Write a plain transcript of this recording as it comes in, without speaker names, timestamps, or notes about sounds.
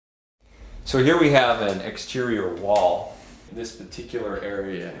So here we have an exterior wall. This particular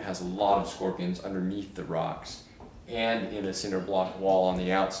area has a lot of scorpions underneath the rocks and in a cinder block wall on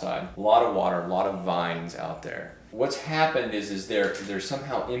the outside. A lot of water, a lot of vines out there. What's happened is they're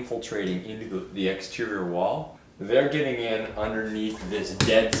somehow infiltrating into the exterior wall. They're getting in underneath this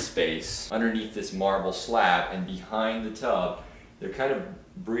dead space, underneath this marble slab, and behind the tub. They're kind of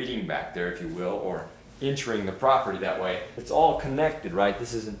breeding back there, if you will, or entering the property that way. It's all connected, right?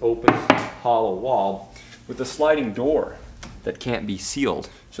 This is an open, hollow wall with a sliding door that can't be sealed.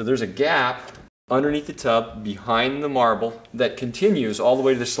 So there's a gap underneath the tub, behind the marble, that continues all the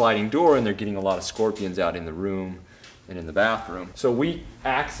way to the sliding door, and they're getting a lot of scorpions out in the room and in the bathroom. So we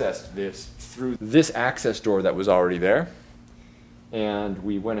accessed this through this access door that was already there, and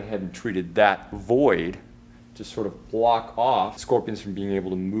we went ahead and treated that void to sort of block off scorpions from being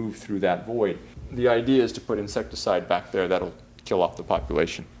able to move through that void. The idea is to put insecticide back there that'll kill off the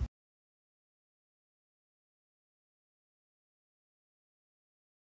population.